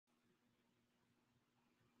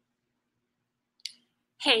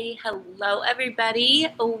Hey, hello everybody.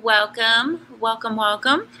 Welcome.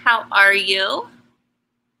 How are you?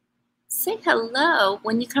 Say hello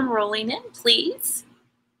when you come rolling in, please.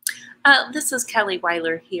 This is Kelly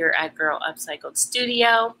Wiler here at Girl Upcycled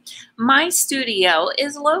Studio. My studio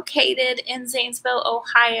is located in Zanesville,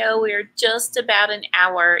 Ohio. We're just about an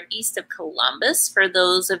hour east of Columbus for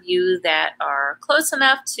those of you that are close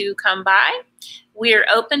enough to come by. We're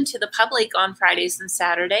open to the public on Fridays and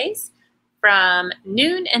Saturdays from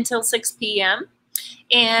noon until 6 p.m.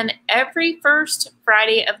 And every first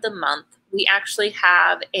Friday of the month, we actually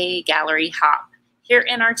have a gallery hop here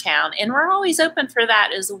in our town, and we're always open for that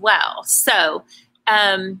as well. So,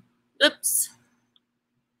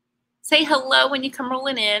 say hello when you come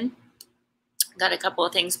rolling in. Got a couple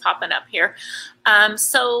of things popping up here.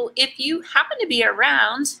 So if you happen to be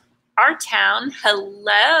around our town,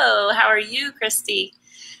 hello, how are you, Christy?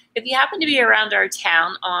 If you happen to be around our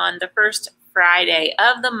town on the first Friday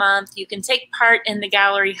of the month, you can take part in the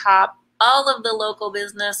gallery hop. All of the local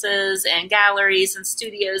businesses and galleries and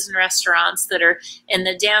studios and restaurants that are in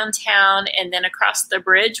the downtown and then across the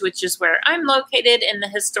bridge, which is where I'm located in the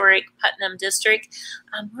historic Putnam district,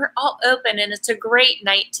 we're all open, and it's a great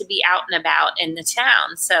night to be out and about in the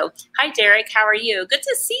town. So, hi, Derek. How are you? Good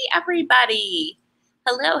to see everybody.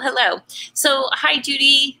 Hello. So, hi,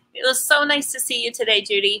 Judy. It was so nice to see you today,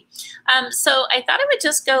 Judy. So I thought I would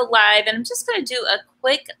just go live, and I'm just going to do a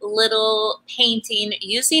quick little painting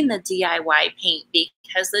using the DIY paint,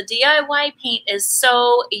 because the DIY paint is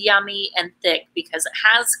so yummy and thick because it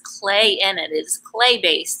has clay in it. It is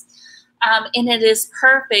clay-based, and it is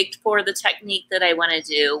perfect for the technique that I want to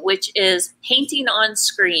do, which is painting on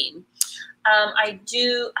screen. I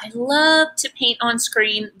love to paint on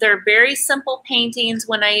screen. They're very simple paintings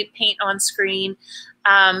when I paint on screen,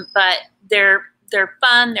 but they're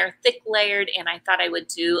fun, they're thick layered, and I thought I would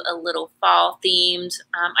do a little fall themed.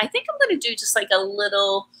 I think I'm going to do just like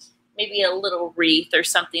maybe a little wreath or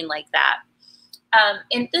something like that.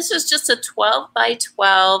 And this is just a 12 by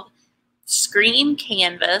 12 screen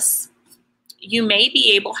canvas. You may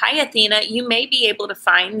be able, hi Athena, you may be able to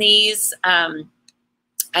find these.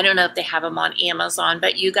 I don't know if they have them on Amazon,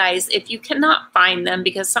 but you guys, if you cannot find them,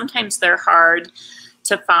 because sometimes they're hard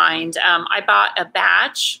to find, I bought a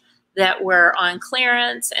batch that were on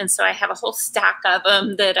clearance, and so I have a whole stack of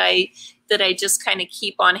them that I just kind of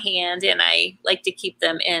keep on hand, and I like to keep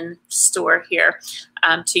them in store here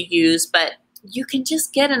to use. But you can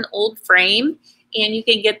just get an old frame, and you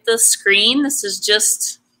can get the screen. This is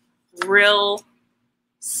just real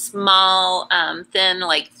small, thin,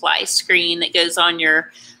 like fly screen that goes on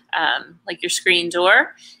your like your screen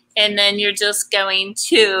door, and then you're just going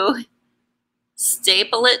to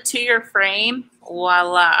staple it to your frame.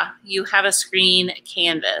 Voila, you have a screen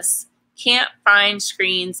canvas. Can't find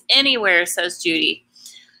screens anywhere, says Judy.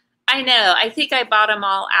 I know, I think I bought them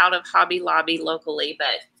all out of Hobby Lobby locally,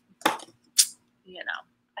 but you know,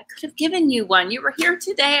 I could have given you one. You were here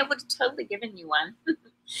today, I would have totally given you one.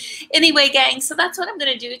 Anyway, gang, so that's what I'm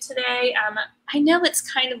going to do today. I know it's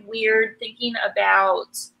kind of weird thinking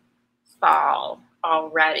about fall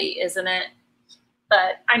already, isn't it?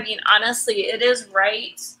 But I mean, honestly, it is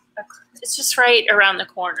right. It's just right around the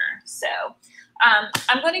corner. So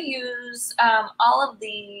I'm going to use all of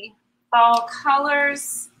the fall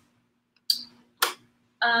colors.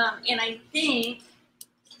 And I think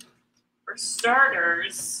for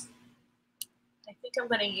starters, I think I'm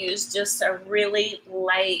going to use just a really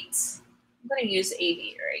light, I'm going to use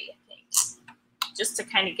aviary, I think, just to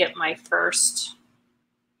kind of get my first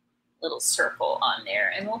little circle on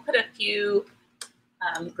there. And we'll put a few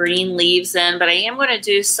green leaves in, but I am going to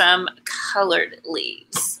do some colored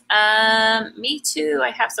leaves. Me too. I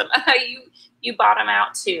have some. You bought them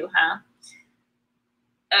out too, huh?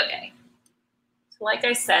 Okay. So like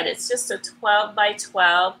I said, it's just a 12 by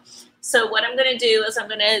 12. So what I'm going to do is I'm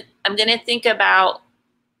going to think about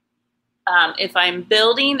if I'm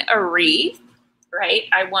building a wreath, right?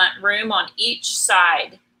 I want room on each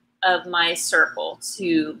side of my circle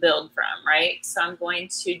to build from, right? So I'm going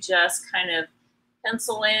to just kind of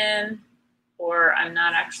pencil in, or I'm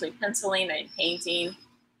not actually penciling, I'm painting.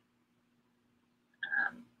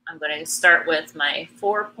 I'm going to start with my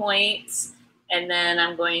 4 points, and then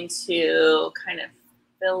I'm going to kind of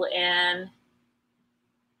fill in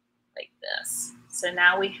like this. So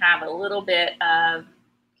now we have a little bit of,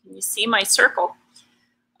 can you see my circle?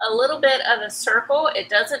 A little bit of a circle. It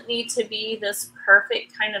doesn't need to be this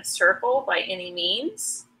perfect kind of circle by any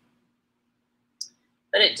means,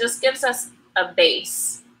 but it just gives us a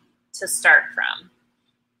base to start from.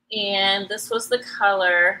 And this was the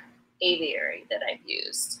color aviary that I've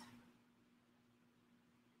used.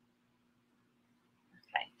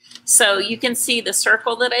 So you can see the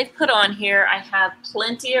circle that I've put on here. I have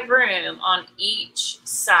plenty of room on each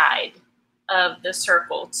side of the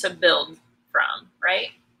circle to build from,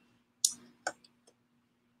 right?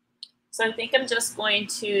 So I think I'm just going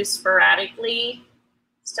to sporadically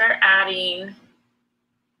start adding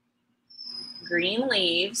green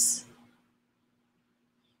leaves.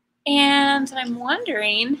 And I'm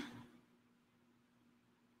wondering,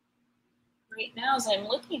 right now as I'm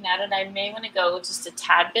looking at it, I may want to go just a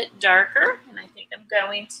tad bit darker, and I think I'm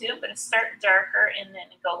going to. I'm going to start darker and then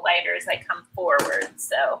go lighter as I come forward.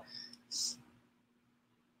 So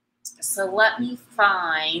let me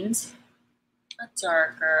find a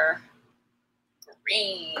darker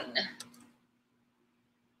green.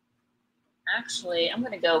 Actually, I'm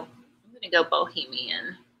gonna go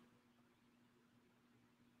bohemian.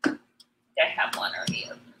 I have one already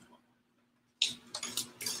open.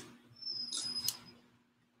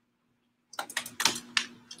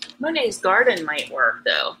 Monet's Garden might work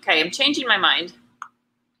though. Okay, I'm changing my mind.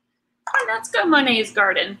 Oh, let's go Monet's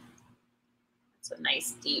Garden. It's a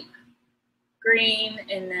nice deep green,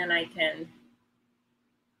 and then I can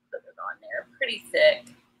put it on there pretty thick.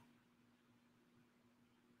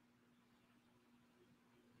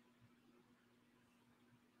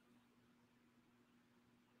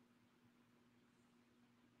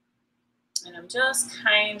 And I'm just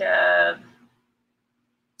kind of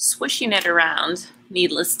swishing it around,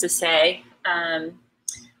 needless to say.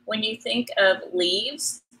 When you think of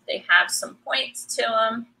leaves, they have some points to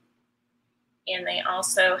them, and they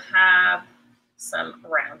also have some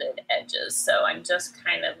rounded edges. So I'm just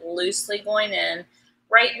kind of loosely going in.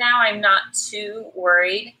 Right now, I'm not too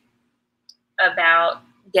worried about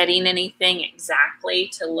getting anything exactly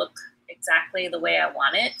to look exactly the way I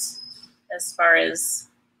want it, as far as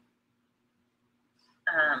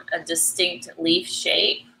a distinct leaf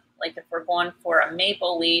shape. Like if we're going for a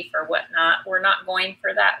maple leaf or whatnot, we're not going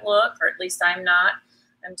for that look, or at least I'm not.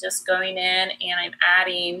 I'm just going in and I'm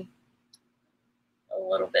adding a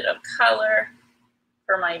little bit of color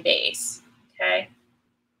for my base, okay?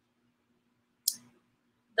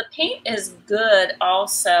 The paint is good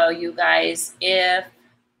also, you guys,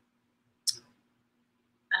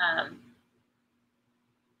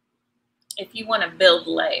 if you want to build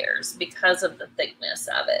layers because of the thickness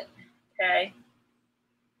of it, okay?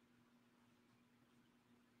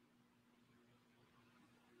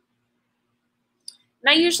 And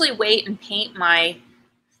I usually wait and paint my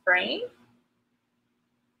frame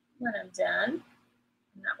when I'm done.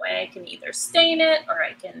 And that way I can either stain it or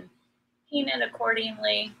I can paint it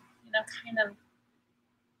accordingly, you know, kind of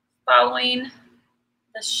following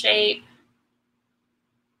the shape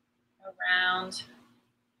around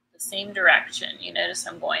the same direction. You notice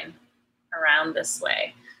I'm going around this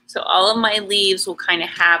way. So all of my leaves will kind of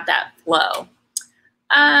have that flow.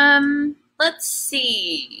 Let's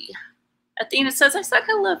see. Athena says, I said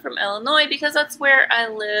hello from Illinois because that's where I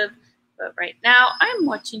live. But right now, I'm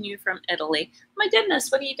watching you from Italy. My goodness,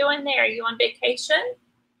 what are you doing there? Are you on vacation?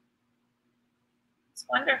 It's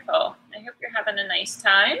wonderful. I hope you're having a nice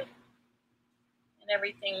time. And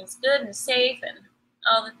everything's good and safe and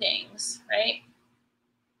all the things, right?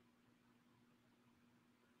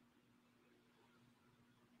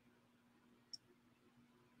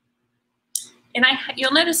 And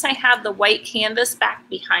you'll notice I have the white canvas back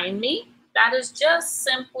behind me. That is just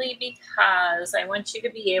simply because I want you to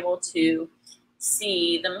be able to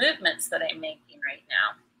see the movements that I'm making right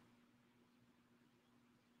now.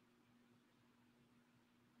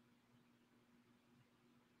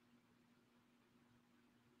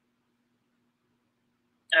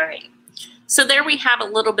 All right, so there we have a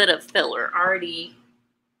little bit of filler already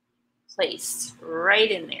placed right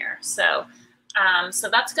in there. So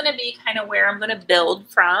that's going to be kind of where I'm going to build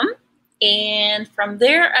from. And from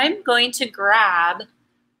there, I'm going to grab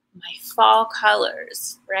my fall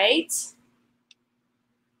colors, right? So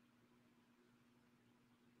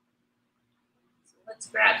let's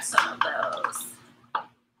grab some of those.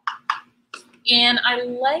 And I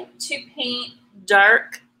like to paint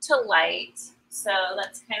dark to light. So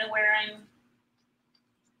that's kind of where I'm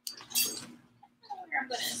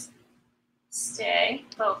going to stay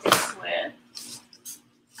focused with.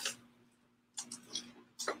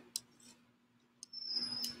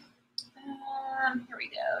 Here we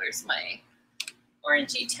go. There's my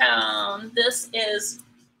orangey tone. This is,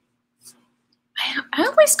 I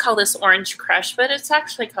always call this Orange Crush, but it's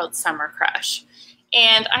actually called Summer Crush.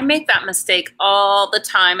 And I make that mistake all the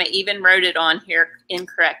time. I even wrote it on here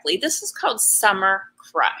incorrectly. This is called Summer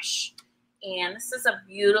Crush. And this is a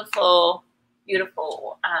beautiful,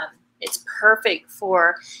 beautiful, it's perfect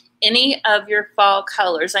for any of your fall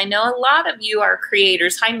colors. I know a lot of you are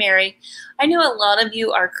creators. Hi, Mary. I know a lot of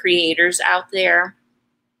you are creators out there,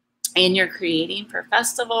 and you're creating for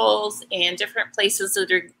festivals and different places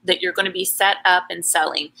that you're going to be set up and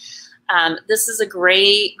selling. This is a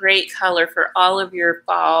great, great color for all of your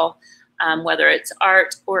fall, whether it's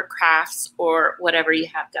art or crafts or whatever you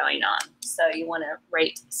have going on. So you want to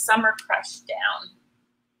write Summer Crush down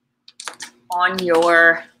on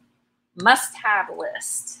your must-have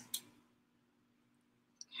list.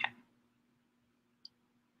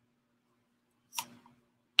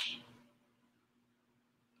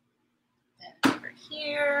 Then over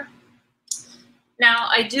here. Now,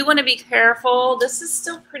 I do want to be careful. This is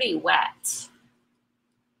still pretty wet.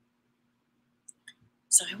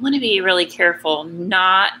 So I want to be really careful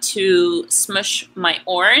not to smush my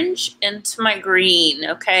orange into my green,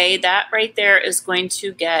 okay? That right there is going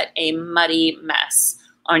to get a muddy mess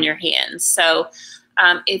on your hands. So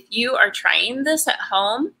if you are trying this at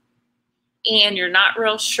home and you're not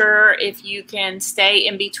real sure if you can stay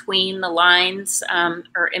in between the lines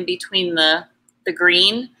or in between the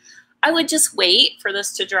green, I would just wait for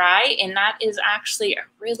this to dry, and that is actually a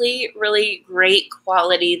really, really great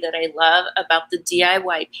quality that I love about the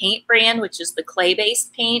DIY paint brand, which is the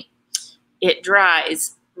clay-based paint. It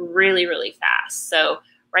dries really, really fast. So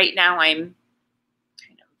right now I'm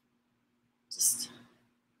kind of just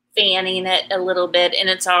fanning it a little bit, and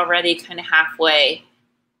it's already kind of halfway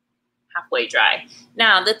dry.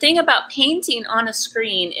 Now, the thing about painting on a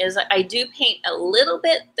screen is I do paint a little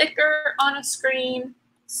bit thicker on a screen.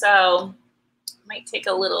 So it might take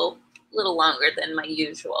a little longer than my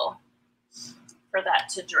usual for that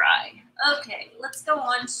to dry. Okay, let's go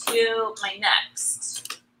on to my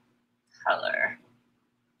next color.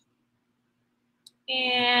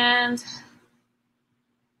 And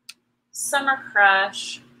Summer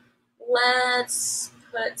Crush. Let's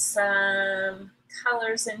put some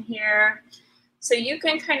colors in here. So you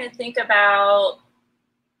can kind of think about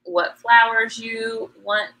what flowers you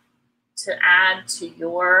want to add to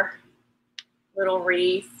your little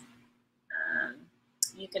wreath.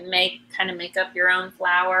 You can kind of make up your own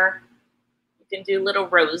flower. You can do little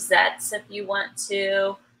rosettes if you want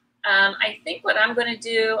to. I think what I'm going to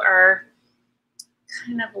do are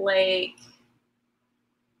kind of like,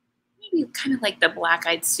 maybe kind of like the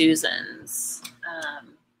Black-Eyed Susans.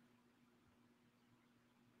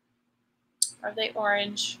 Are they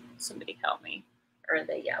orange? Somebody help me. Or are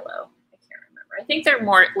they yellow? I think they're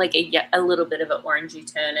more like a little bit of an orangey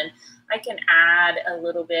tone, and I can add a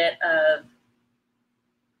little bit of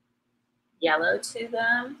yellow to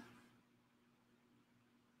them.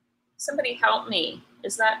 Somebody help me.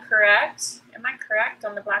 Is that correct? Am I correct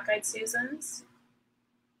on the Black-Eyed Susans?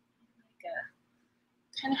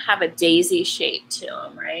 Kind of have a daisy shape to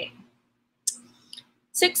them, right?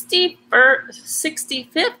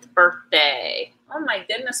 65th birthday. Oh my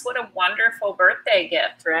goodness, what a wonderful birthday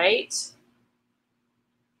gift, right?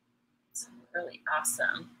 Really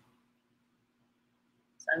awesome.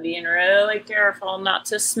 So I'm being really careful not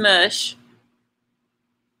to smush.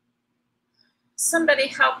 Somebody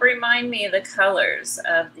help remind me of the colors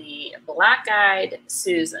of the Black-Eyed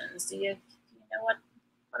Susans. Do you know what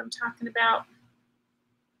I'm talking about?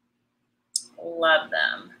 Love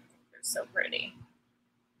them. They're so pretty.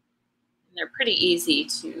 And they're pretty easy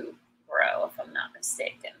to grow, if I'm not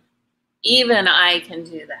mistaken. Even I can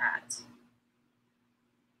do that.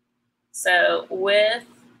 So with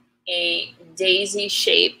a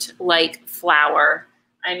daisy-shaped like flower,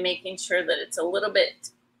 I'm making sure that it's a little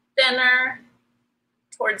bit thinner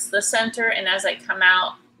towards the center, and as I come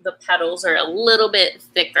out, the petals are a little bit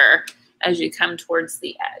thicker as you come towards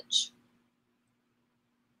the edge.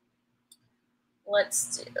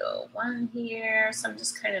 Let's do one here. So I'm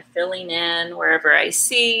just kind of filling in wherever I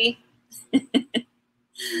see.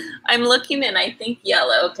 I'm looking and I think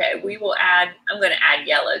yellow. Okay, I'm going to add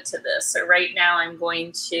yellow to this. So right now I'm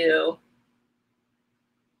going to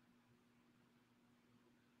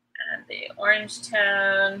add the orange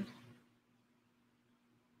tone.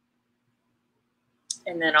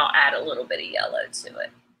 And then I'll add a little bit of yellow to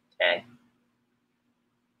it, okay?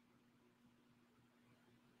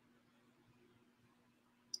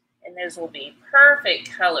 And those will be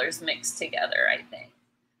perfect colors mixed together, I think.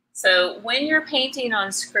 So when you're painting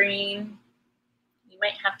on screen, you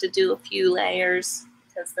might have to do a few layers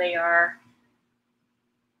because they are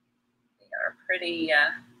pretty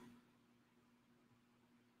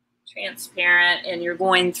transparent, and you're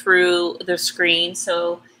going through the screen.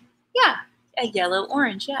 So yeah, a yellow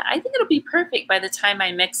orange. Yeah, I think it'll be perfect by the time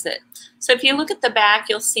I mix it. So if you look at the back,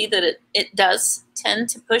 you'll see that it does tend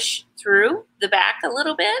to push through the back a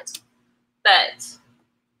little bit, but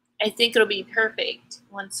I think it'll be perfect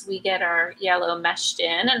once we get our yellow meshed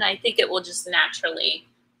in, and I think it will just naturally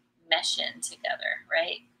mesh in together,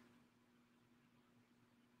 right?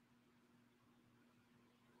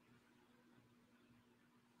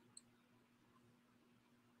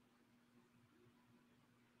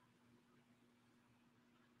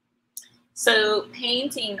 So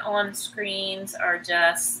painting on screens are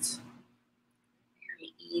just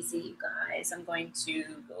very easy, you guys. I'm going to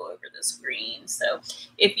go over the screen. So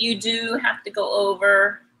if you do have to go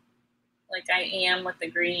over, like I am with the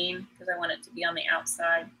green, because I want it to be on the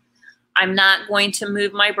outside, I'm not going to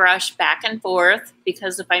move my brush back and forth,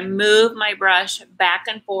 because if I move my brush back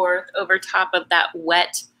and forth over top of that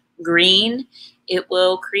wet green, it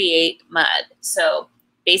will create mud. So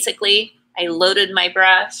basically, I loaded my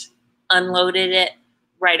brush, unloaded it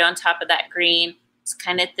right on top of that green. It's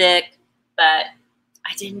kind of thick, but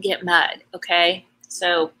I didn't get mud, okay?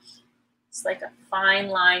 So it's like a fine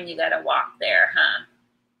line you gotta walk there, huh?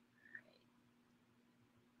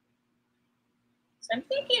 So I'm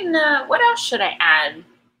thinking, what else should I add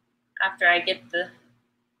after I get the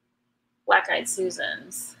Black-Eyed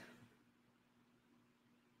Susans?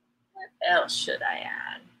 What else should I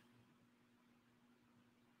add?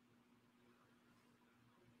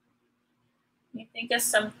 You think of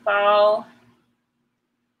some fall,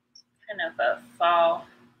 kind of a fall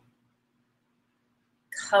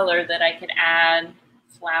color that I could add,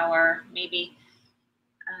 flower, maybe.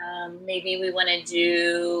 Maybe we want to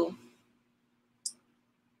do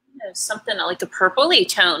something like a purpley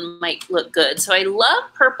tone might look good. So I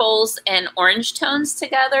love purples and orange tones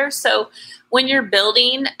together. So when you're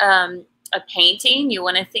building a painting, you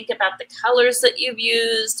want to think about the colors that you've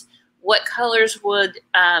used, what colors would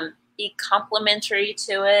be complementary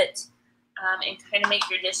to it, and kind of make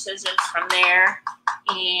your decisions from there.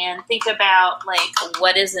 And think about like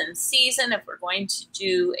what is in season. If we're going to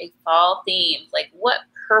do a fall theme, like what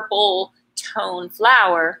purple tone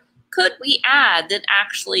flower could we add that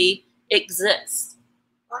actually exists?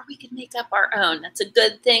 Or we could make up our own. That's a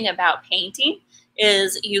good thing about painting,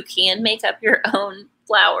 is you can make up your own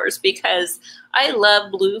flowers, because I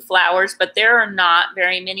love blue flowers, but there are not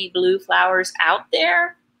very many blue flowers out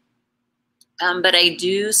there. But I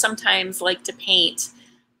do sometimes like to paint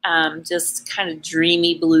just kind of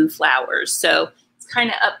dreamy blue flowers. So it's kind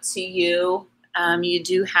of up to you. You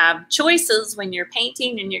do have choices when you're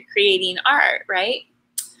painting and you're creating art, right?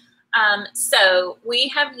 So we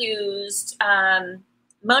have used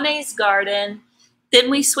Monet's Garden.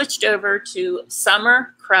 Then we switched over to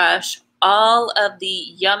Summer Crush, all of the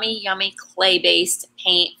yummy, yummy clay-based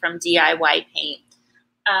paint from DIY Paint.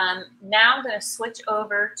 Now I'm going to switch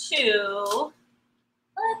over to,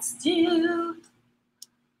 let's do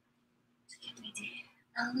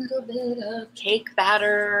a little bit of cake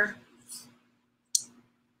batter.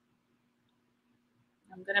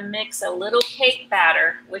 I'm going to mix a little cake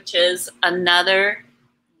batter, which is another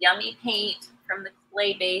yummy paint from the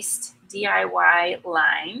clay-based DIY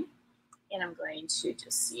line. And I'm going to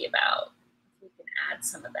just see about if we can add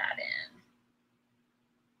some of that in.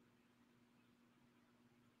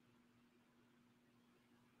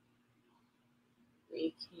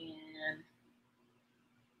 We can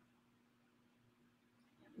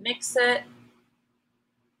mix it.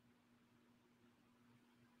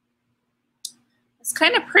 It's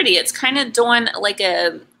kind of pretty. It's kind of doing like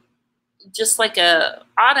just like a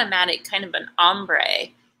automatic kind of an ombre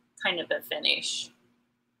kind of a finish.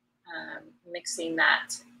 Mixing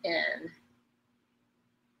that in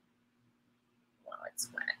while it's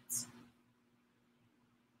wet.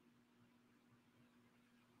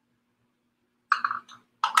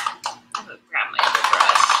 I'm going to grab my other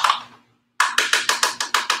brush.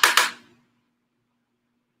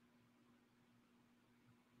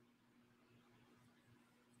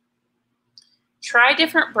 Try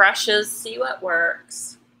different brushes, see what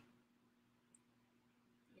works.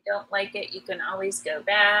 If you don't like it, you can always go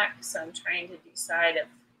back. So I'm trying to decide if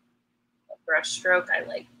what brush stroke I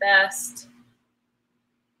like best.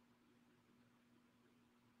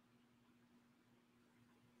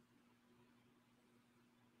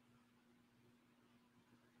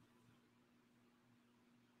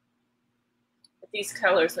 But these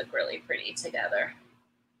colors look really pretty together.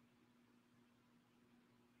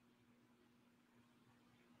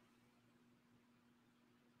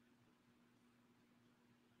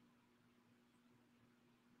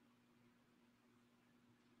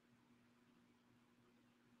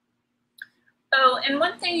 Oh, and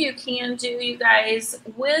one thing you can do, you guys,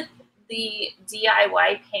 with the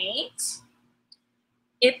DIY paint,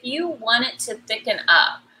 if you want it to thicken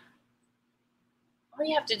up, all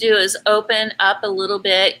you have to do is open up a little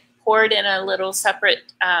bit, pour it in a little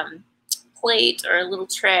separate plate or a little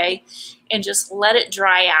tray and just let it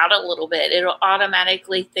dry out a little bit. It'll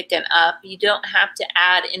automatically thicken up. You don't have to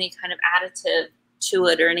add any kind of additive to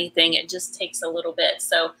it or anything. It just takes a little bit.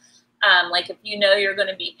 So like if you know you're going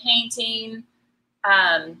to be painting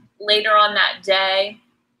later on that day,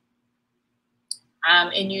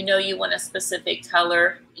 and you know you want a specific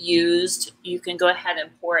color used, you can go ahead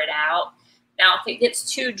and pour it out. Now, if it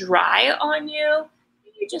gets too dry on you,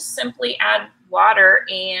 you just simply add water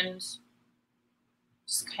and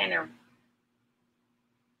just kind of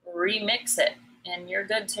remix it, and you're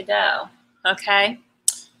good to go. Okay?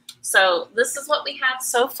 So this is what we have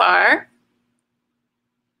so far.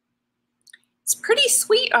 It's pretty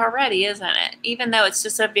sweet already, isn't it? Even though it's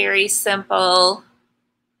just a very simple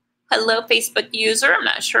hello Facebook user. I'm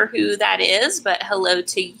not sure who that is, but hello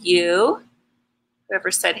to you.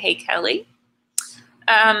 Whoever said, hey, Kelly.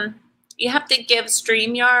 You have to give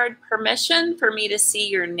StreamYard permission for me to see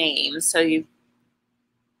your name.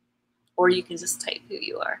 Or you can just type who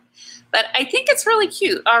you are. But I think it's really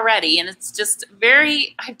cute already. And it's just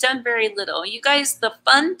I've done very little. You guys, the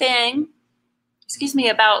fun thing,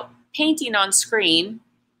 about painting on screen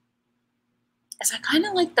is I kind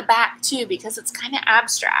of like the back too, because it's kind of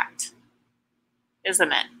abstract,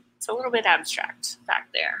 isn't it? It's a little bit abstract back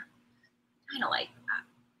there. Kind of like that.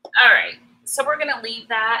 All right, so we're gonna leave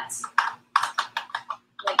that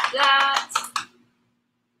like that.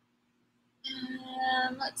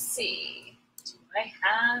 And let's see, do I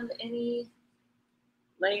have any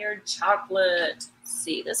layered chocolate? Let's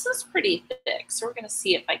see, this is pretty thick, so we're gonna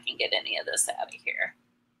see if I can get any of this out of here.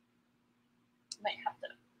 Might have to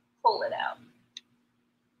pull it out.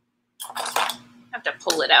 Have to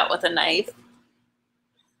pull it out with a knife.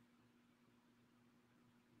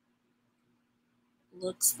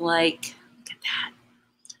 Looks like, look at that,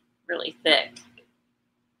 really thick.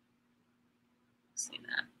 See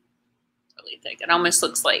that? Really thick. It almost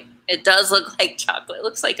looks like, it does look like chocolate. It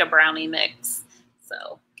looks like a brownie mix.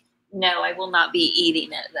 So, no, I will not be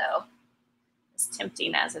eating it though, as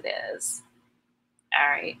tempting as it is. All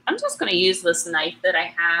right, I'm just going to use this knife that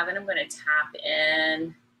I have, and I'm going to tap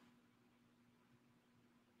in.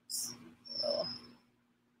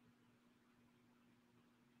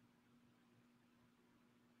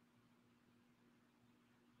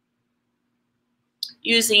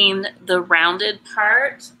 Using the rounded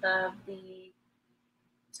part of the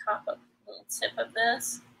top of the little tip of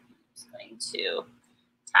this, I'm just going to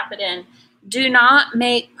tap it in. Do not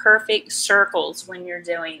make perfect circles when you're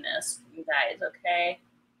doing this, you guys, okay?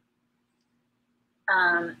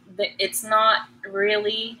 It's not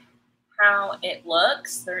really how it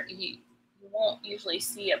looks. You won't usually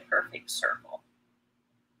see a perfect circle.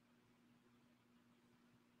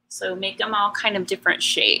 So make them all kind of different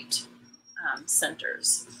shaped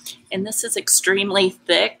centers. And this is extremely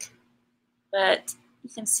thick, but you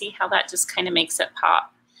can see how that just kind of makes it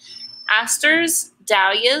pop. Asters,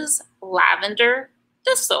 dahlias, lavender,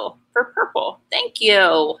 thistle for purple. Thank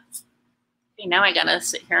you. Okay, now I gotta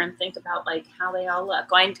sit here and think about like how they all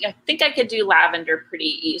look. Well, I think I could do lavender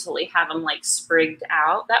pretty easily, have them like sprigged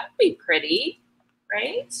out. That would be pretty,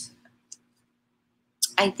 right?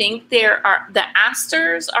 I think there are, the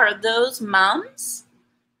asters are those mums.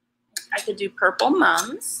 I could do purple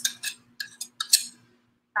mums.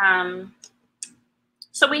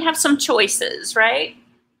 So we have some choices, right?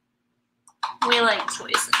 We like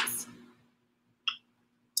choices.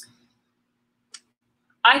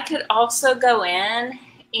 I could also go in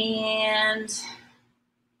and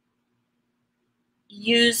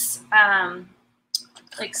use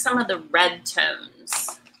like some of the red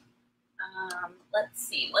tones. Let's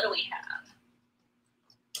see, what do we have?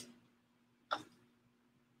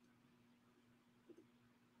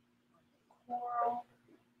 Coral.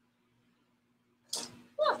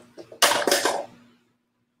 Oh.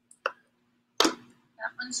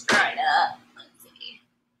 That one's dried up. Let's see.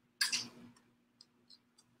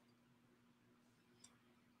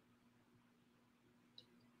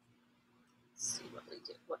 Let's see what we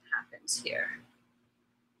did. What happens here?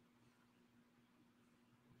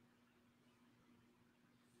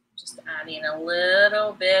 Just adding a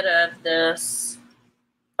little bit of this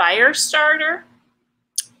fire starter.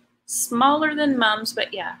 Smaller than mums,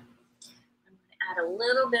 but yeah. I'm going to add a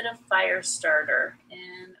little bit of fire starter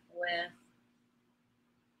in with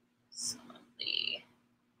some of the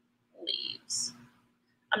leaves.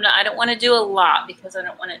 I don't want to do a lot because I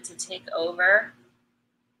don't want it to take over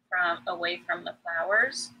away from the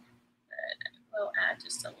flowers, but we'll add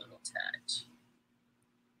just a little touch.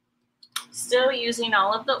 Still using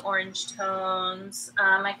all of the orange tones.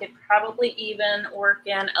 I could probably even work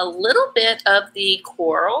in a little bit of the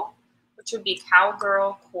coral, which would be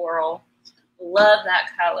Cowgirl Coral. Love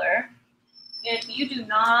that color. If you do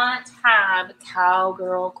not have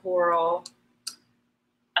Cowgirl Coral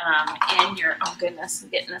in your, oh goodness, I'm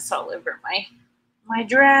getting this all over my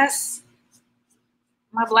dress.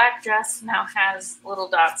 My black dress now has little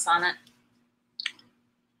dots on it.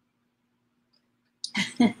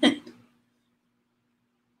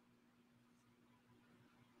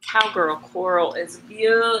 Cowgirl Coral is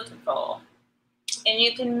beautiful. And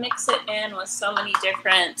you can mix it in with so many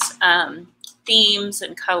different themes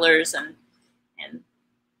and colors, and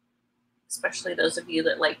especially those of you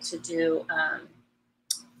that like to do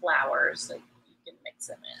flowers, like you can mix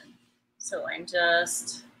them in. So I'm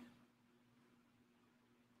just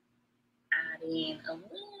adding a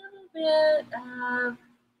little bit of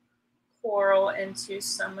coral into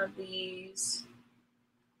some of these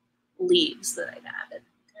leaves that I've added.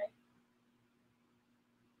 Okay.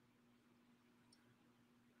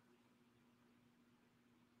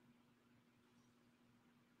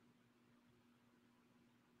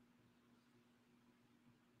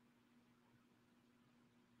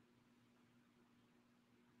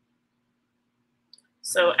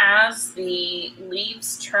 So as the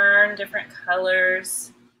leaves turn different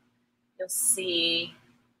colors, you'll see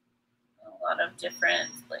a lot of different,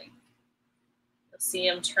 like, you'll see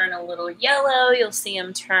them turn a little yellow, you'll see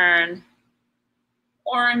them turn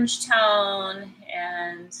orange tone,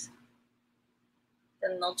 and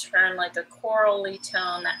then they'll turn like a corally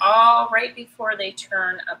tone, all right before they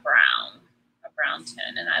turn a brown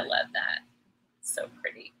tone, and I love that. It's so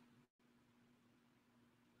pretty.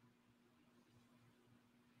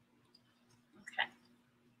 Okay.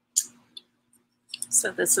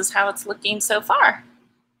 So this is how it's looking so far.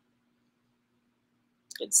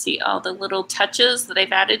 You can see all the little touches that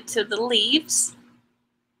I've added to the leaves.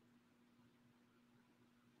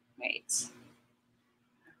 Right.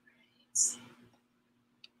 All right.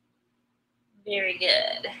 Very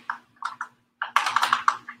good.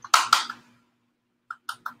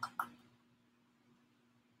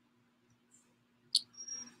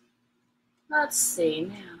 Let's see,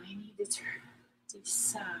 now I need to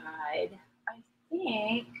decide. I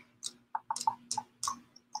think,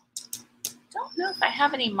 don't know if I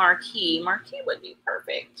have any marquee. Marquee would be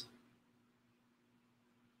perfect.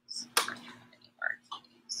 So I don't have any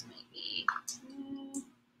marquees, maybe.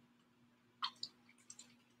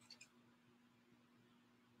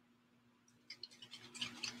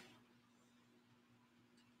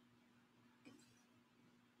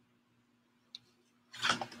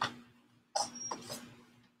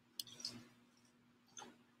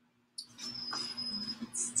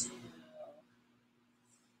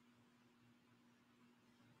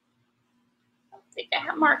 I think I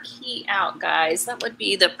have marquee out, guys. That would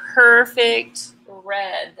be the perfect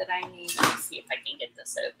red that I need. Let me see if I can get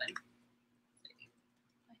this open.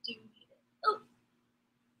 I do need it. Oh.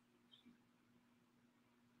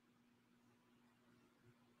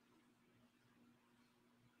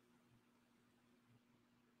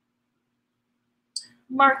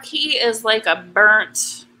 Marquee is like a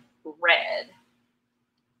burnt red.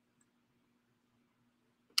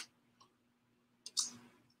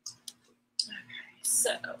 So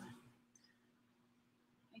I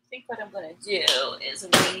think what I'm going to do is I'm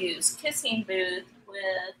going to use Kissing Booth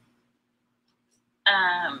with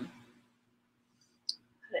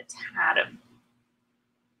put a tad of,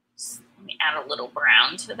 let me add a little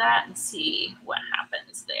brown to that and see what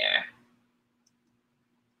happens there.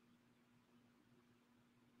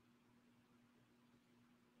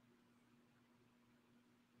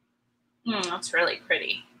 That's really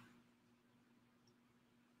pretty.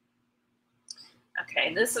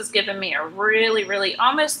 Okay, this is giving me a really, really,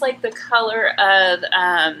 almost like the color of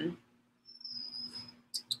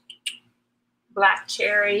black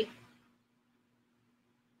cherry.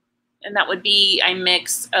 And that would be, I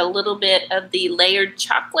mixed a little bit of the layered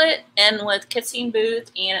chocolate in with Kissing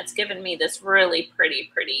Booth, and it's given me this really pretty,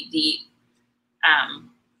 pretty deep, kind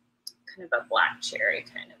of a black cherry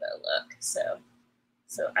kind of a look. So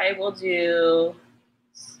I will do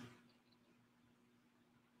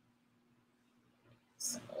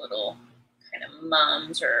some little kind of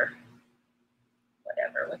mums or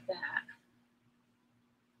whatever with that.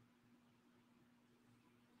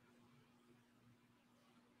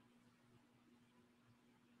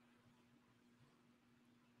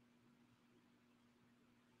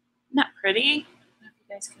 Not pretty. I don't know if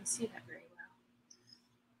you guys can see that very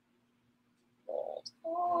well.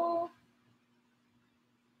 Gold.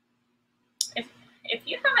 If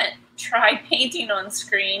you haven't try painting on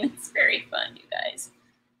screen. It's very fun, you guys.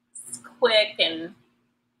 It's quick and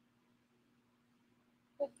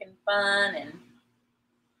fun, and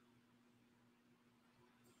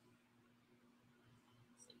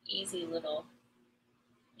it's an easy little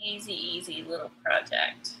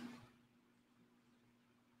project.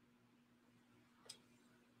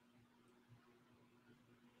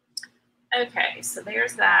 Okay, so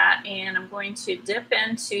there's that, and I'm going to dip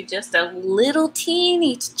into just a little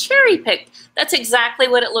teeny cherry picked. That's exactly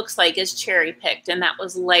what it looks like, is cherry picked, and that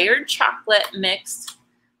was layered chocolate mixed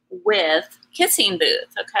with Kissing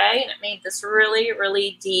Booth, okay? And it made this really,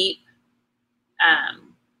 really deep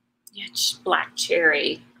black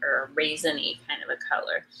cherry or raisiny kind of a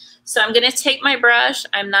color. So I'm going to take my brush.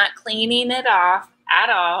 I'm not cleaning it off at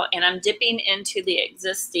all, and I'm dipping into the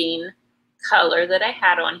existing color that I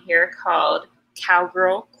had on here called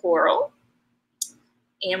Cowgirl Coral.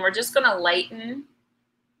 And we're just going to lighten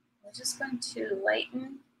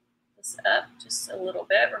this up just a little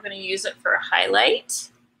bit. We're going to use it for a highlight.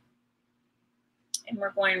 And we're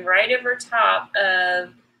going right over top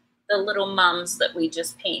of the little mums that we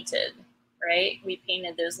just painted, right? We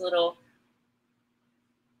painted those little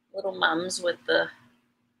mums with the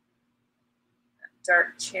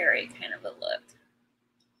dark cherry kind of a look.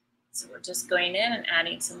 So we're just going in and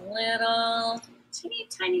adding some little teeny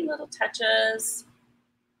tiny little touches,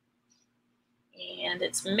 and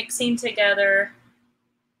it's mixing together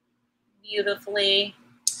beautifully.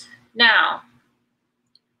 Now,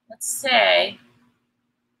 let's say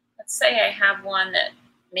I have one that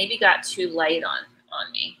maybe got too light on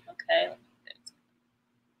me, okay?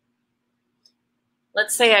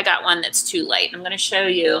 Let's say I got one that's too light. I'm going to show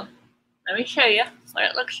you. Let me show you what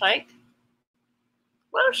it looks like.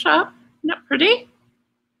 Close up. Isn't that pretty?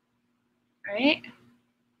 Right?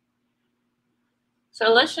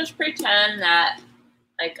 So let's just pretend that,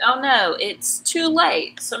 like, oh no, it's too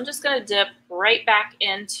light. So I'm just going to dip right back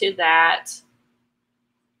into that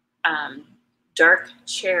dark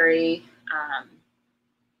cherry,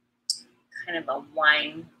 kind of a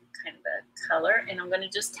wine kind of a color, and I'm going to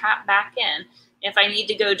just tap back in. If I need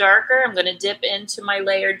to go darker, I'm going to dip into my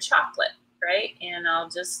layered chocolate, right? And I'll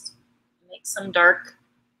just make some dark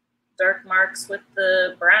marks with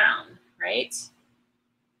the brown, right?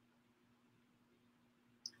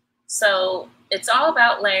 So it's all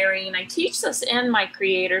about layering. I teach this in my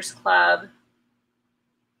Creators Club.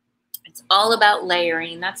 It's all about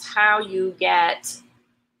layering. That's how you get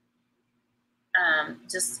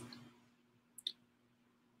just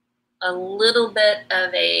a little bit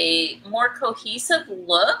of a more cohesive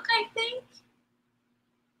look, I think,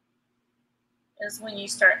 is when you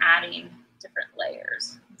start adding different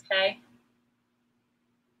layers, okay?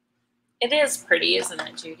 It is pretty, isn't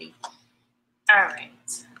it, Judy? All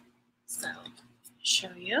right, so show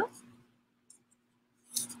you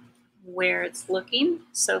where it's looking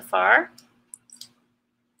so far,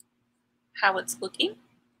 how it's looking.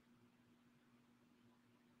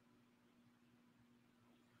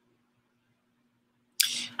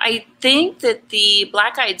 I think that the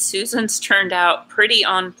Black Eyed Susans turned out pretty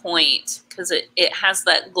on point because it has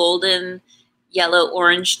that golden yellow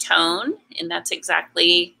orange tone, and that's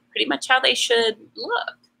exactly pretty much how they should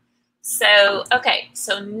look. So, okay,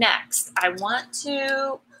 so next I want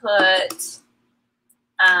to put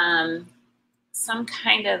some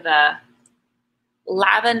kind of a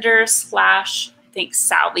lavender slash, I think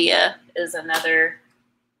salvia is another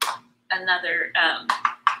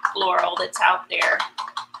floral that's out there.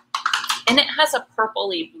 And it has a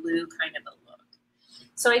purpley blue kind of a look.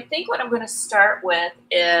 So I think what I'm going to start with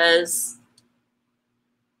is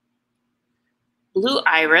blue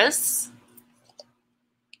iris.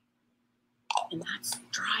 And that's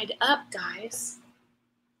dried up, guys.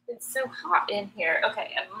 It's so hot in here.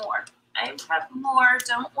 Okay, I have more. I have more,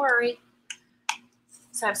 don't worry.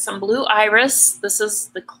 So I have some blue iris. This is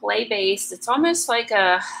the clay base. It's almost like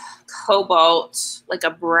a cobalt, like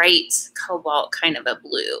a bright cobalt kind of a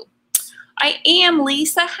blue. I am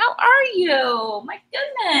Lisa. How are you? My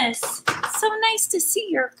goodness. So nice to see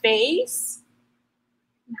your face.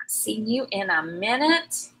 Not seen you in a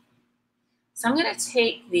minute. So I'm going to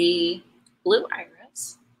take the blue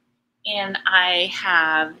iris and I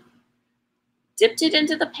have dipped it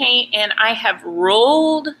into the paint and I have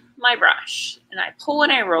rolled my brush, and I pull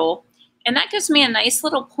and I roll, and that gives me a nice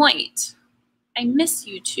little point. I miss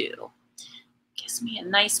you too. Gives me a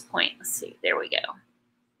nice point. Let's see. There we go.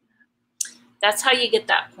 That's how you get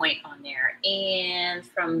that point on there. And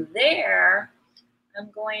from there,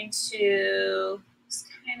 I'm going to just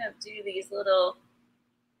kind of do these little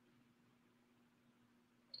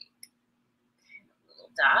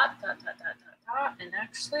dot, hot, and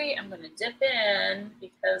actually I'm going to dip in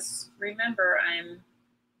because remember I'm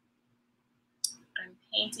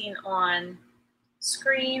painting on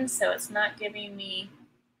screen, so it's not giving me,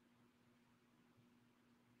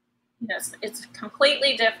 you know, it's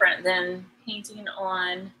completely different than painting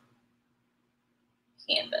on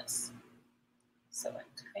canvas. So I'm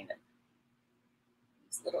kind of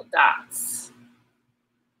these little dots,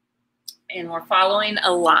 and we're following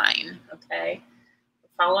a line, okay?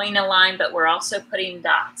 We're following a line, but we're also putting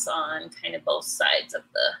dots on kind of both sides of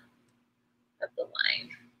the line.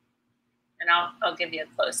 And I'll give you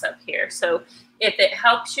a close-up here. So if it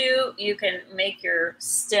helps you, you can make your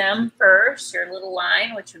stem first, your little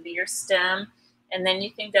line, which would be your stem, and then you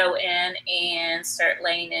can go in and start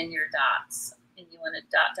laying in your dots. And you want to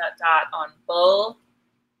dot, dot, dot on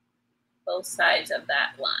both sides of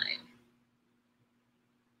that line.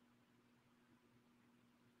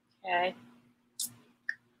 Okay.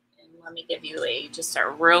 And let me give you just a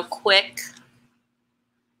real quick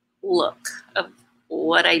look of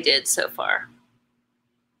what I did so far.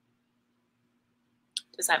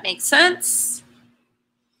 Does that make sense?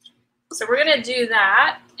 So we're going to do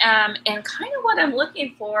that. And kind of what I'm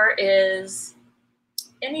looking for is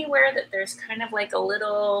anywhere that there's kind of like a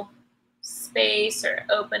little space or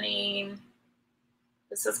opening.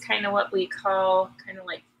 This is kind of what we call kind of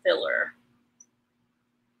like filler.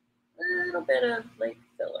 A little bit of like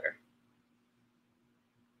filler.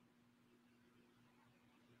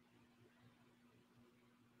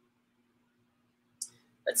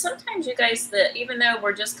 But sometimes you guys, even though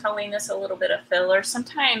we're just calling this a little bit of filler,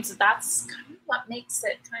 sometimes that's kind of what makes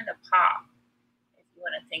it kind of pop, if you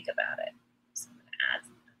want to think about it. So I'm going to add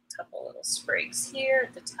a couple little sprigs here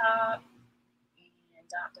at the top, and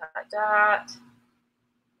dot, dot, dot.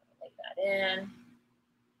 Lay that in.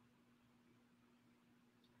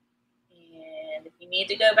 And if you need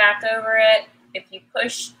to go back over it, if you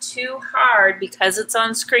push too hard because it's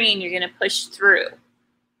on screen, you're going to push through.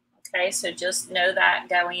 Okay, so just know that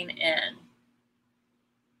going in.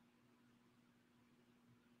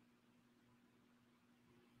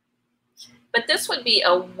 But this would be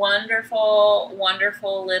a wonderful,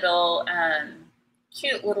 wonderful little,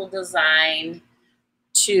 cute little design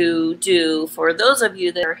to do for those of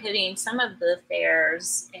you that are hitting some of the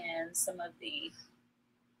fairs and some of the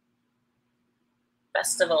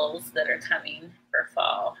festivals that are coming for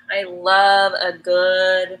fall. I love a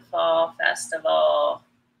good fall festival.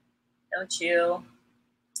 Don't you?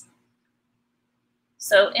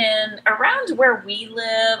 So around where we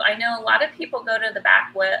live, I know a lot of people go to the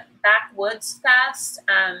Backwoods Fest,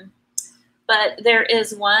 but there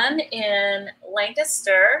is one in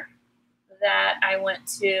Lancaster that I went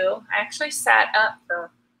to. I actually sat up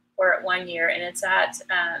for it one year, and it's at,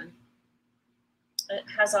 it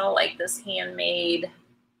has all like this handmade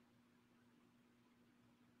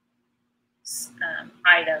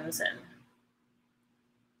items and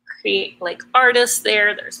create like artists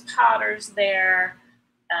there. There's potters there.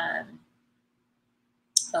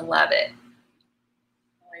 I love it.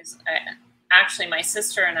 Actually, my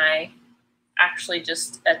sister and I actually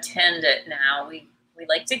just attend it now. We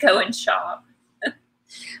like to go and shop.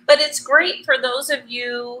 But it's great for those of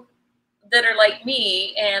you that are like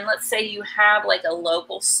me, and let's say you have like a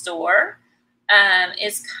local store.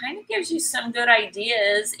 It kind of gives you some good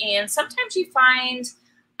ideas, and sometimes you find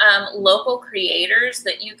local creators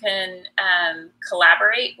that you can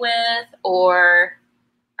collaborate with, or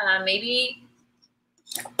maybe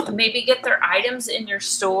get their items in your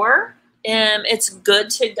store. It's good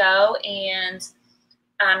to go and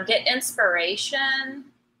get inspiration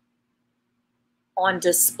on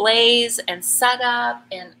displays and setup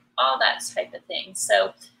and all that type of thing.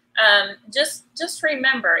 So just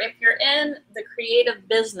remember, if you're in the creative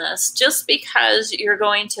business, just because you're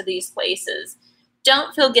going to these places,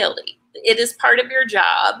 don't feel guilty. It is part of your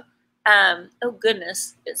job. Oh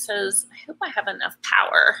goodness, it says, I hope I have enough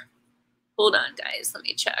power. Hold on, guys, let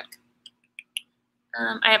me check.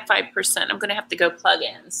 I have 5%. I'm gonna have to go plug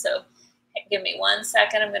in. So give me 1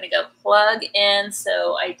 second. I'm gonna go plug in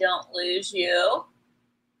so I don't lose you.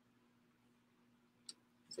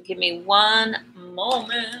 So give me 1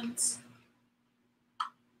 moment.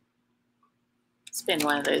 It's been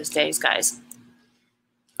one of those days, guys.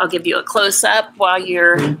 I'll give you a close-up while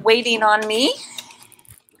you're waiting on me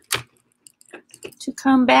to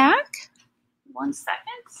come back. 1 second.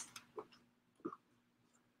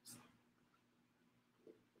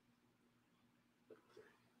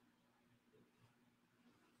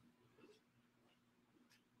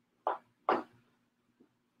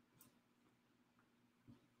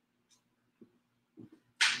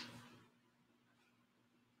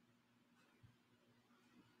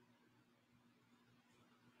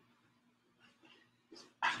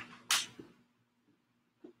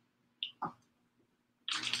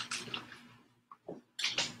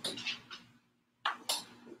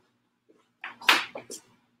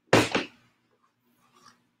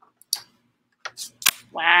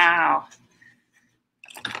 Wow.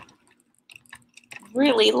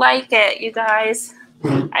 Really like it, you guys.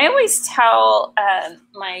 I always tell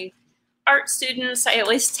my art students, I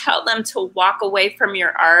always tell them to walk away from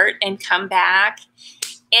your art and come back.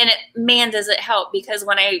 And man, does it help, because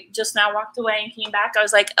when I just now walked away and came back, I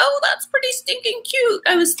was like, oh, that's pretty stinking cute.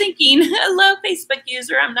 I was thinking, hello, Facebook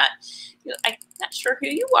user. I'm not sure who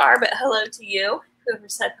you are, but hello to you, whoever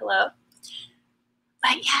said hello.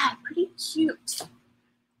 But yeah, pretty cute,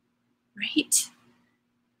 right?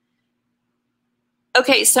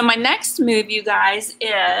 Okay, so my next move, you guys,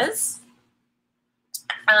 is,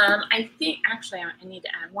 I think, actually, I need to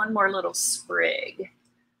add one more little sprig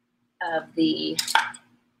of the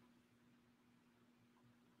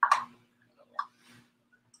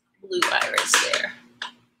blue iris there.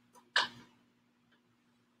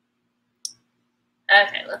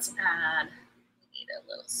 Okay, let's add, we need a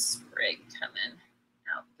little sprig coming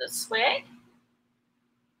out this way.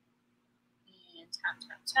 And tap,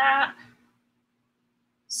 tap, tap.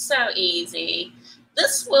 So easy.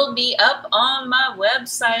 This will be up on my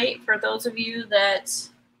website for those of you that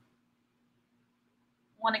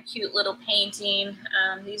want a cute little painting.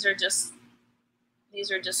 These are just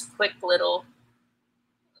quick little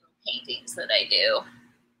paintings that I do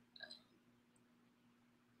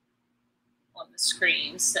on the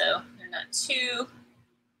screen, so they're not too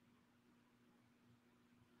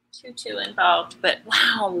involved. But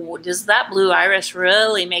wow, does that blue iris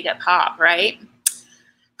really make it pop, right?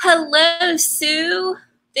 Hello, Sue.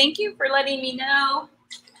 Thank you for letting me know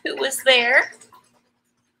who was there.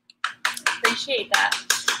 Appreciate that.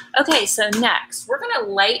 Okay, so next we're going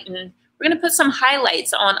to lighten. We're going to put some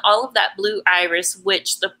highlights on all of that blue iris,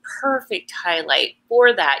 which the perfect highlight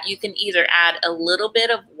for that, you can either add a little bit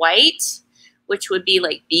of white, which would be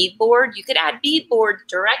like beadboard. You could add beadboard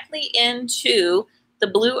directly into the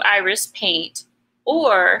blue iris paint,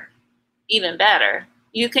 or even better,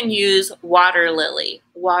 you can use water lily.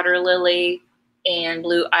 Water lily and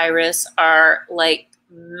blue iris are like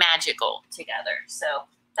magical together. So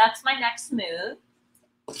that's my next move.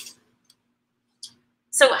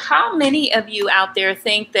 So how many of you out there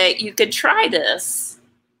think that you could try this?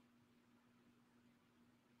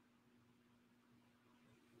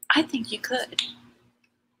 I think you could.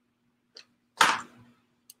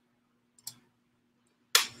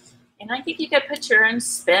 And I think you could put your own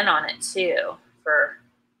spin on it too for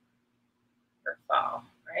fall,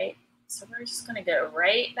 right? So we're just going to go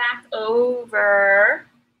right back over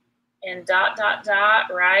and dot, dot,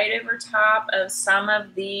 dot right over top of some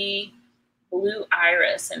of the blue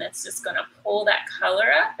iris. And it's just going to pull that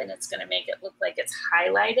color up, and it's going to make it look like it's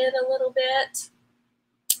highlighted a little bit.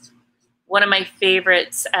 One of my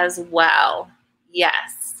favorites as well.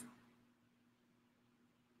 Yes.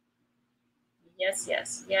 Yes,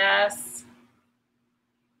 yes, yes.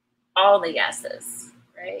 All the yeses,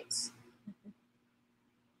 right?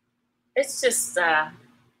 It's just a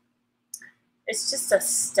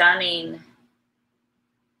stunning,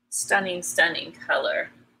 stunning, stunning color.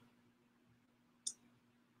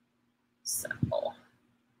 Simple.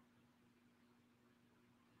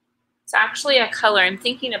 It's actually a color I'm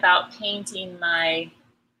thinking about painting my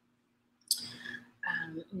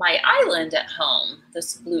my island at home.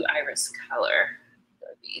 This blue iris color. That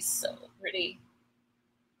would be so pretty.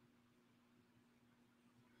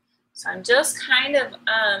 So I'm just kind of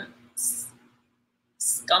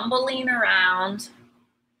scumbling around,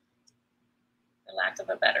 for lack of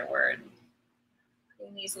a better word,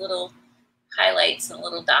 putting these little highlights and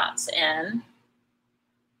little dots in.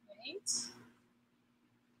 Right.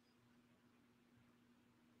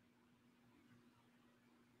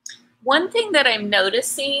 One thing that I'm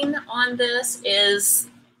noticing on this is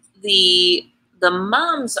the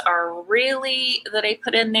mums are really, that I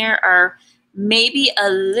put in there, are maybe a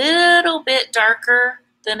little bit darker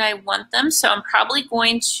than I want them. So I'm probably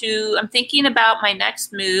going to, I'm thinking about my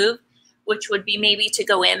next move, which would be maybe to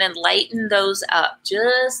go in and lighten those up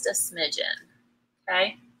just a smidgen,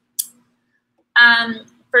 okay?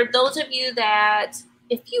 For those of you that,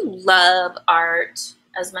 if you love art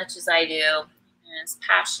as much as I do, and as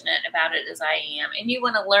passionate about it as I am, and you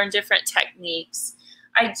want to learn different techniques,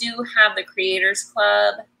 I do have the Creators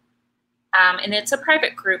Club, and it's a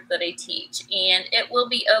private group that I teach, and it will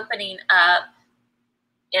be opening up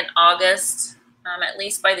in August. At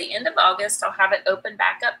least by the end of August, I'll have it open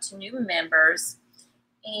back up to new members,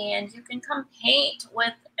 and you can come paint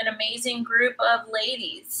with an amazing group of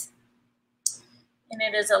ladies. And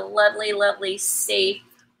it is a lovely, lovely, safe,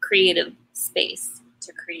 creative space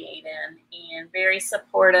to create in, and very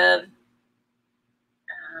supportive.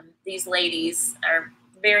 These ladies are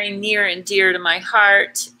very near and dear to my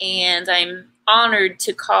heart, and I'm honored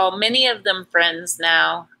to call many of them friends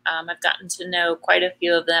now. I've gotten to know quite a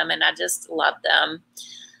few of them, and I just love them.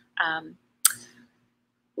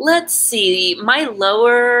 Let's see. My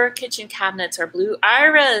lower kitchen cabinets are blue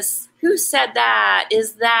iris. Who said that?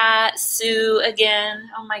 Is that Sue again?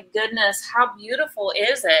 Oh my goodness. How beautiful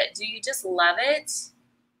is it? Do you just love it?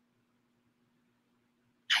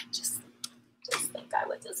 I just think I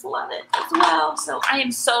would just love it as well. So I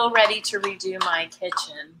am so ready to redo my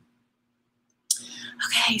kitchen.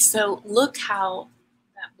 Okay, so look how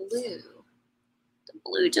that the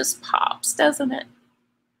blue just pops, doesn't it?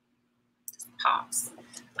 Just pops.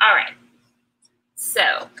 All right,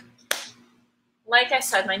 so like I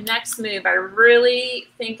said, my next move, I really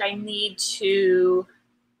think I need to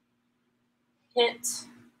hit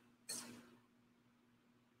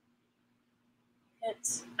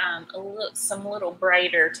some little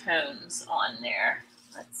brighter tones on there.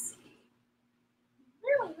 Let's see.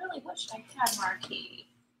 Really wish I had marquee.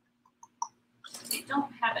 I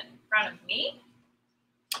don't have it in front of me,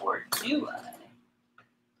 or do I?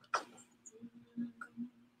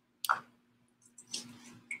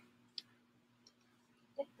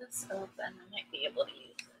 Get this open. I might be able to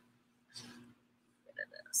use it. Get rid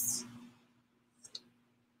of this.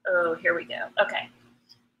 Oh, here we go. Okay.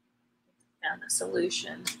 Found the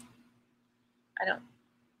solution. I don't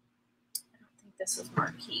think this is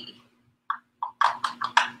marquee.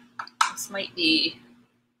 This might be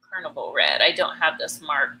carnival red. I don't have this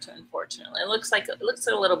marked, unfortunately. It looks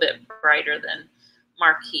a little bit brighter than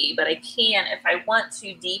marquee, but I can, if I want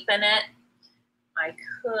to deepen it, I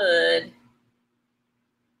could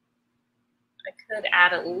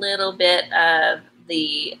add a little bit of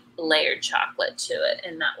the layered chocolate to it,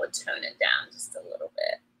 and that would tone it down just a little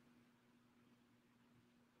bit.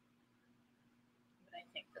 But I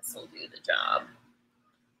think this will do the job.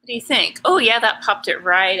 What do you think? Oh yeah, that popped it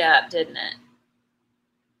right up, didn't it?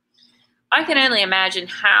 I can only imagine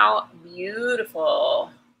how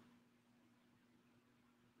beautiful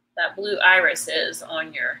that blue iris is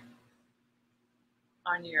on your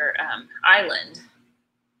island.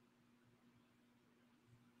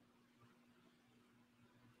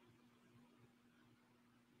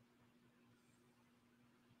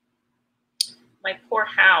 My poor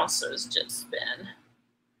house has just been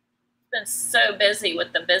so busy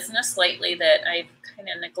with the business lately that I've kind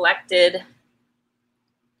of neglected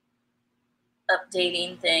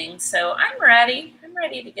updating things. So I'm ready. I'm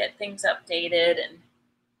ready to get things updated and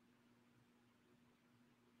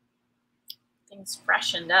things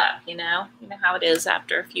freshened up, you know how it is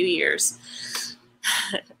after a few years.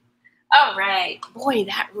 All right. Boy,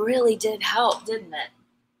 that really did help, didn't it?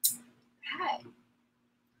 Okay.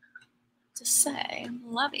 To say, I'm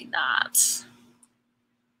loving that.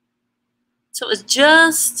 So it was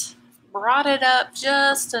just brought it up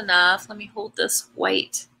just enough. Let me hold this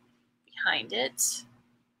white behind it.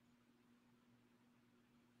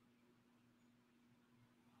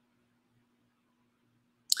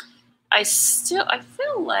 I feel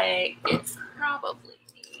like it probably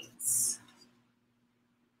needs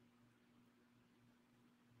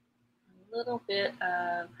a little bit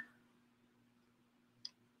of,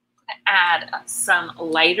 add some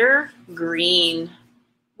lighter green,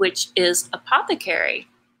 which is apothecary.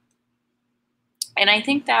 And I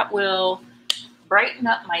think that will brighten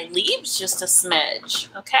up my leaves just a smidge.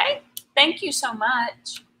 Okay, thank you so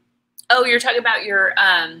much. Oh, you're talking about your,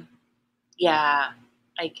 yeah,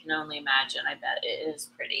 I can only imagine. I bet it is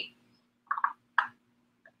pretty.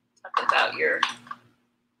 Talk about your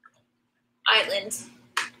island.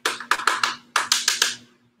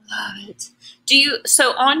 Love it.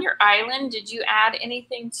 So on your island, did you add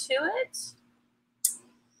anything to it?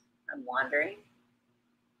 I'm wondering.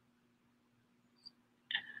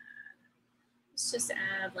 Let's just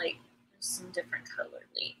add like some different colored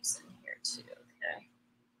leaves in here too, okay?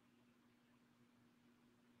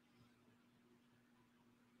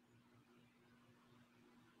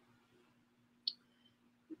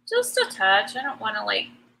 Just a touch. I don't want to like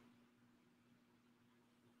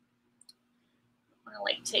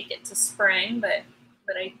take it to spring, but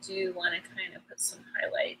I do want to kind of put some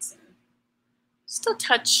highlights and just a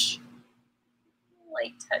touch,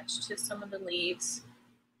 light touch to some of the leaves.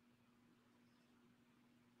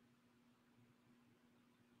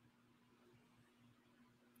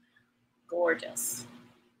 Gorgeous.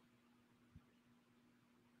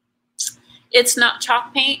 It's not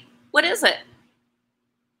chalk paint. What is it?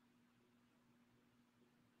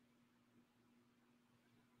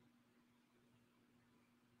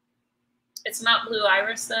 It's not blue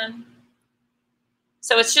iris then?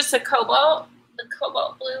 So it's just the cobalt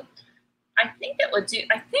blue. I think it would do,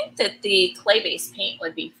 I think that the clay-based paint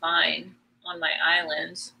would be fine. on my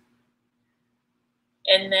island.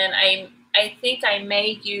 And then I think I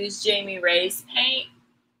may use Jamie Ray's paint,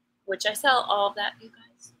 which I sell all of that, you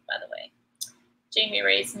guys, by the way. Jamie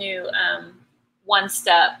Ray's new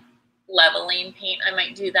one-step leveling paint. I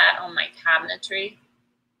might do that on my cabinetry.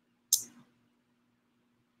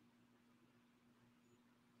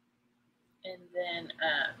 And then,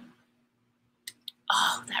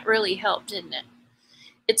 oh, that really helped, didn't it?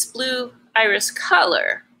 It's blue iris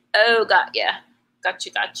color. Oh, got ya. Gotcha,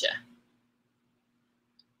 gotcha.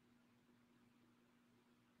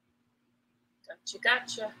 Gotcha,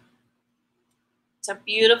 gotcha. It's a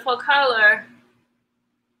beautiful color.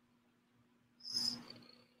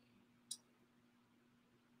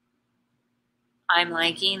 I'm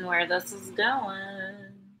liking where this is going.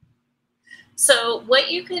 So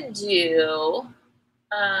what you could do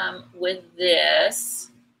with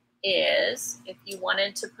this is, if you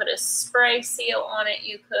wanted to put a spray seal on it,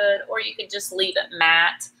 you could, or you could just leave it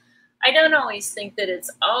matte. I don't always think that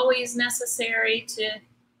it's always necessary to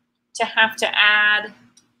have to add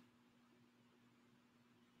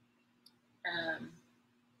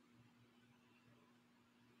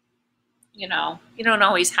you know, you don't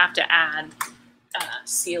always have to add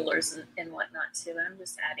sealers and whatnot to it. I'm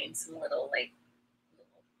just adding some little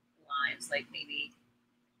little lines, like maybe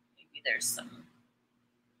there's some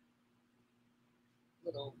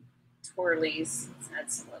little twirlies. Let's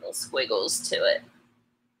add some little squiggles to it.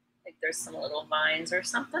 Like there's some little vines or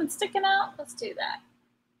something sticking out. Let's do that.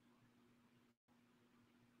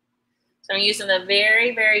 So I'm using the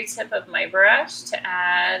very, very tip of my brush to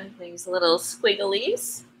add these little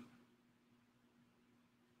squigglies.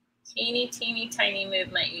 Teeny, teeny, tiny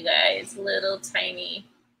movement, you guys. Little tiny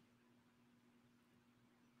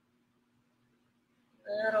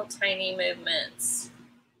movements.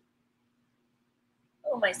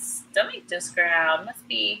 Oh, my stomach just growled. Must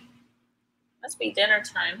be dinner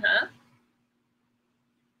time, huh?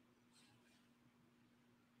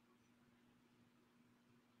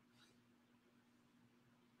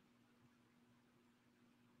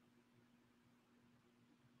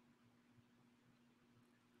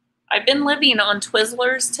 I've been living on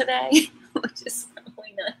Twizzlers today, which is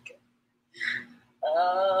probably not good.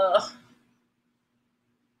 Oh,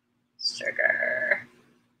 sugar.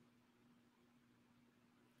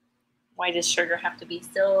 Why does sugar have to be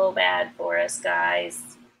so bad for us,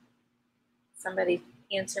 guys? Somebody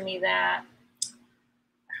answer me that.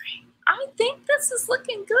 All right. I think this is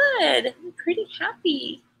looking good. I'm pretty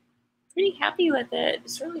happy with it.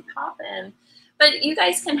 It's really popping. But you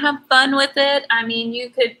guys can have fun with it. I mean, you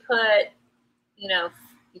could put, you know,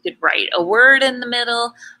 you could write a word in the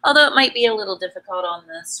middle, although it might be a little difficult on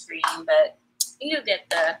the screen, but you get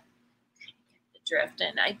the drift.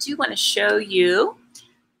 And I do want to show you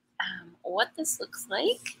what this looks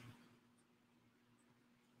like.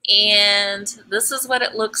 And this is what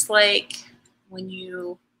it looks like when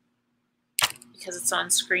you, because it's on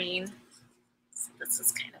screen. So this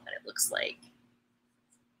is kind of what it looks like.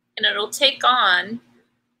 And it'll take on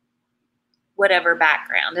whatever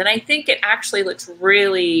background. And I think it actually looks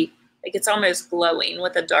really, like it's almost glowing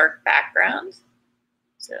with a dark background.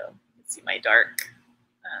 So let's see my dark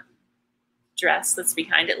dress that's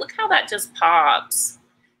behind it. Look how that just pops.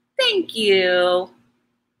 Thank you.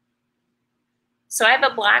 So I have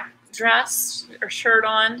a black dress or shirt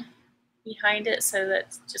on behind it, so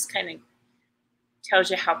that just kind of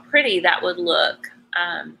tells you how pretty that would look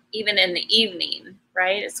even in the evening,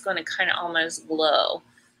 right? It's going to kind of almost glow.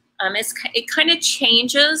 It kind of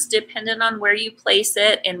changes depending on where you place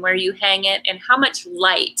it and where you hang it and how much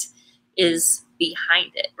light is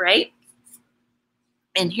behind it, right?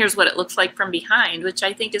 And here's what it looks like from behind, which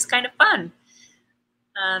I think is kind of fun.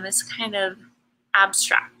 It's kind of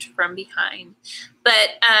abstract from behind. But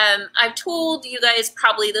I've told you guys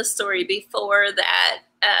probably this story before that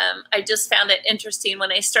I just found it interesting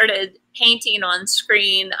when I started painting on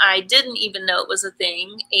screen. I didn't even know it was a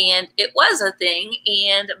thing, and it was a thing.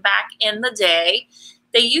 And back in the day,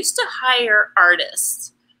 they used to hire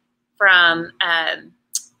artists from,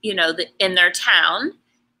 you know, in their town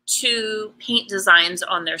to paint designs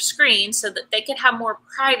on their screen so that they could have more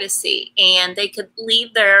privacy and they could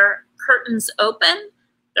leave their curtains open,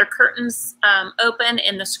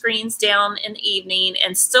 and the screens down in the evening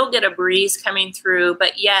and still get a breeze coming through,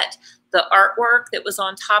 but yet the artwork that was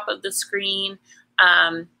on top of the screen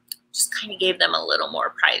just kind of gave them a little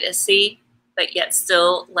more privacy, but yet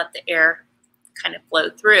still let the air kind of flow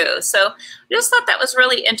through. So I just thought that was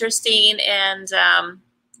really interesting, and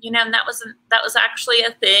you know, and that was actually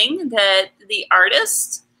a thing that the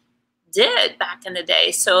artist did back in the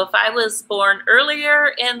day. So if I was born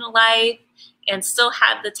earlier in life and still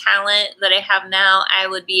had the talent that I have now, I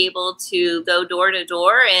would be able to go door to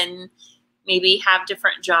door and maybe have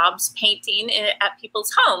different jobs painting at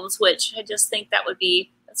people's homes, which I just think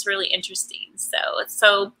that's really interesting. So it's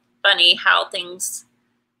so funny how things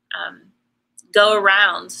go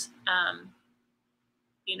around,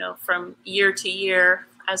 you know, from year to year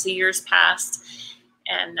as the years passed.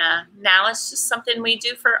 And now it's just something we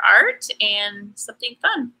do for art and something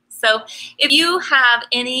fun. So if you have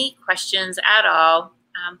any questions at all,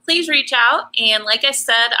 please reach out. And like I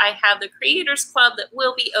said, I have the Creators Club that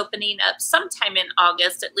will be opening up sometime in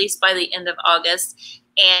August, at least by the end of August.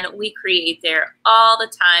 And we create there all the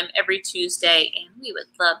time, every Tuesday. And we would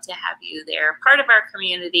love to have you there, part of our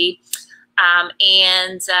community.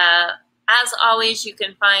 As always, you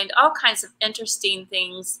can find all kinds of interesting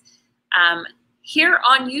things here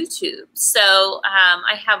on YouTube. So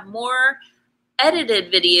I have more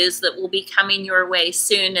edited videos that will be coming your way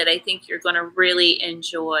soon that I think you're going to really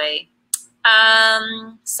enjoy.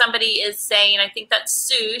 Somebody is saying, I think that's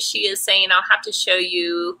Sue, she is saying, I'll have to show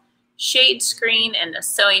you shade screen and the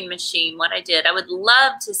sewing machine, what I did. I would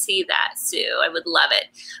love to see that, Sue. I would love it.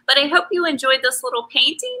 But I hope you enjoyed this little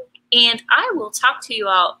painting, and I will talk to you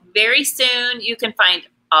all very soon. You can find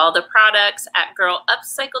all the products at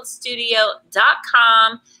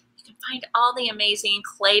girlupcycledstudio.com. You can find all the amazing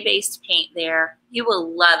clay-based paint there. You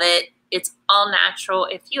will love it. It's all natural.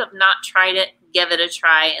 If you have not tried it, give it a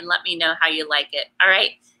try and let me know how you like it. All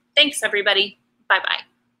right. Thanks, everybody. Bye-bye.